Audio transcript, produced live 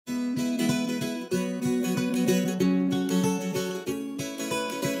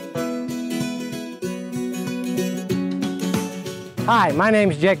Hi, my name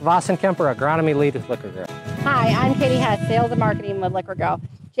is Jake Vossenkemper, Agronomy Lead with Liqui-Grow. Hi, I'm Katie Hess, Sales and Marketing with Liqui-Grow.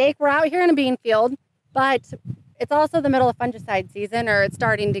 Jake, we're out here in a bean field, but it's also the middle of fungicide season, or it's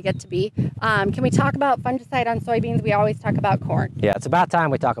starting to get to be. Can we talk about fungicide on soybeans? We always talk about corn. Yeah, it's about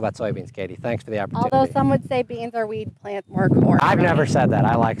time we talk about soybeans, Katie. Thanks for the opportunity. Although some would say beans are weed plants, more corn. I've never said that.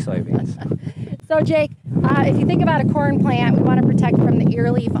 I like soybeans. So Jake, if you think about a corn plant, we want to protect from the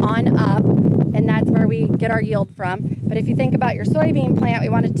ear leaf on up, and that's where we get our yield from. But if you think about your soybean plant, we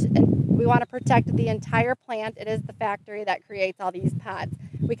want to protect the entire plant. It is the factory that creates all these pods.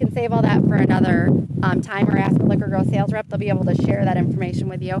 We can save all that for another time, or ask a Liqui-Grow sales rep. They'll be able to share that information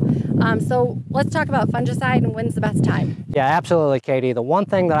with you. So let's talk about fungicide and when's the best time. Yeah, absolutely, Katie. The one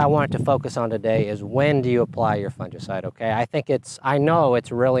thing that I wanted to focus on today is when do you apply your fungicide, okay? I know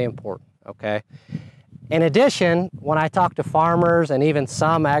it's really important, okay? In addition, when I talk to farmers and even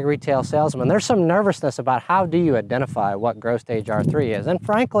some ag-retail salesmen, there's some nervousness about how do you identify what growth stage R3 is. And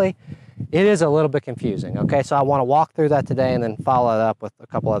frankly, it is a little bit confusing, okay? So I want to walk through that today and then follow it up with a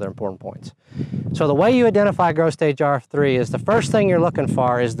couple other important points. So the way you identify growth stage R3 is the first thing you're looking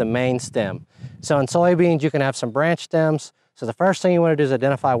for is the main stem. So in soybeans, you can have some branch stems. So the first thing you want to do is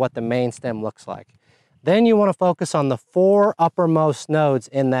identify what the main stem looks like. Then you want to focus on the 4 uppermost nodes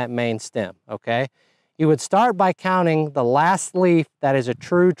in that main stem, okay? You would start by counting the last leaf that is a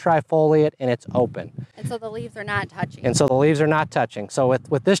true trifoliate and it's open. And so the leaves are not touching. And so the leaves are not touching. So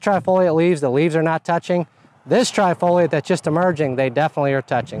with this trifoliate leaves, the leaves are not touching. This trifoliate that's just emerging, they definitely are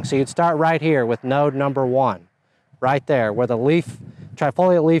touching. So you'd start right here with node number 1, right there, where the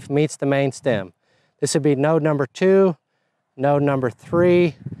trifoliate leaf meets the main stem. This would be node number 2, node number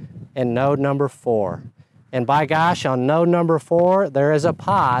 3, and node number 4. And by gosh, on node number 4, there is a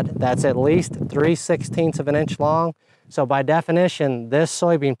pod that's at least 3/16 of an inch long. So by definition, this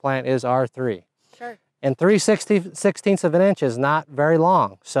soybean plant is R3. Sure. And 3/16 of an inch is not very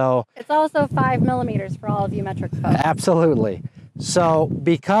long. So it's also 5 millimeters for all of you metric folks. Absolutely. So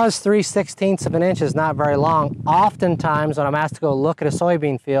because 3/16 of an inch is not very long, oftentimes when I'm asked to go look at a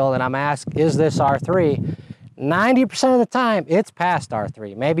soybean field and I'm asked, is this R3? 90% of the time, it's past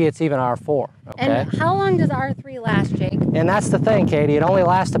R3. Maybe it's even R4, okay? And how long does R3 last, Jake? And that's the thing, Katie. It only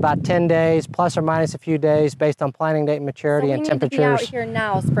lasts about 10 days, plus or minus a few days, based on planting date, maturity, and temperatures. So we need to be out here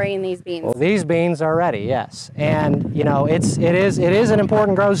now spraying these beans. Well, these beans are ready, yes. And, you know, it is an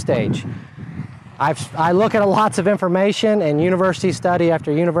important growth stage. I look at lots of information, and university study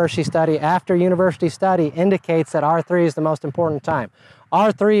after university study after university study indicates that R3 is the most important time.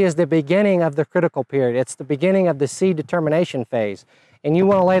 R3 is the beginning of the critical period. It's the beginning of the seed determination phase. And you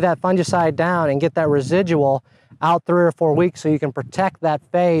want to lay that fungicide down and get that residual out 3 or 4 weeks so you can protect that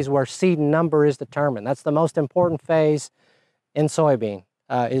phase where seed number is determined. That's the most important phase in soybean,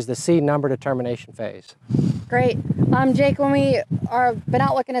 is the seed number determination phase. Great. Jake, when we been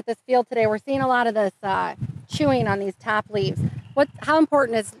out looking at this field today, we're seeing a lot of this chewing on these top leaves. How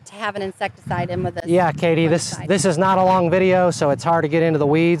important is it to have an insecticide in with this? Yeah, Katie, this is not a long video, so it's hard to get into the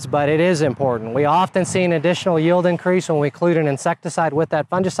weeds, but it is important. We often see an additional yield increase when we include an insecticide with that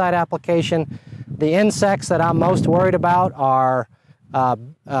fungicide application. The insects that I'm most worried about are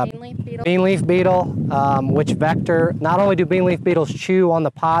bean leaf beetle, which vector. Not only do bean leaf beetles chew on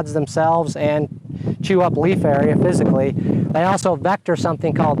the pods themselves and chew up leaf area physically, they also vector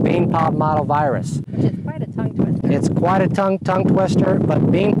something called bean pod mottle virus. Which is quite a tongue twister. It's quite a tongue twister,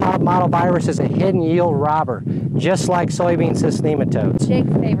 but bean pod mottle virus is a hidden yield robber, just like soybean cyst nematodes.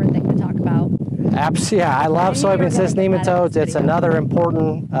 Jake's favorite thing to talk about. Yeah, I love soybean cyst nematodes. It's another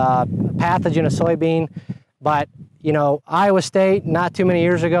important pathogen of soybean, but you know, Iowa State, not too many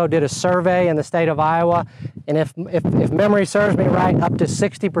years ago, did a survey in the state of Iowa, and if memory serves me right, up to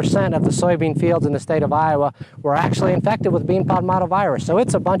 60% of the soybean fields in the state of Iowa were actually infected with bean pod mottle virus. So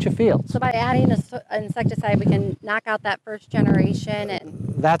it's a bunch of fields. So by adding an insecticide, we can knock out that first generation.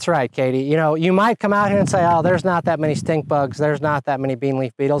 And that's right, Katie. You know, you might come out here and say, oh, there's not that many stink bugs, there's not that many bean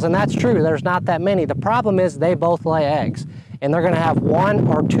leaf beetles, and that's true, there's not that many. The problem is they both lay eggs, and they're going to have 1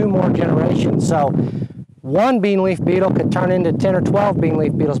 or 2 more generations. So one bean leaf beetle could turn into 10 or 12 bean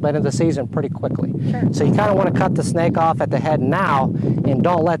leaf beetles by the end of the season pretty quickly. Sure. So you kind of want to cut the snake off at the head now and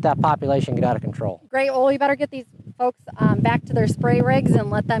don't let that population get out of control. Great. Well, we better get these folks back to their spray rigs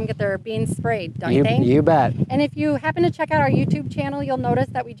and let them get their beans sprayed, don't you think? You bet. And if you happen to check out our YouTube channel, you'll notice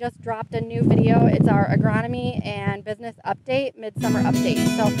that we just dropped a new video. It's our agronomy and business update, midsummer update.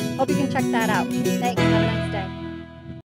 So hope you can check that out. Thanks. Have a nice day.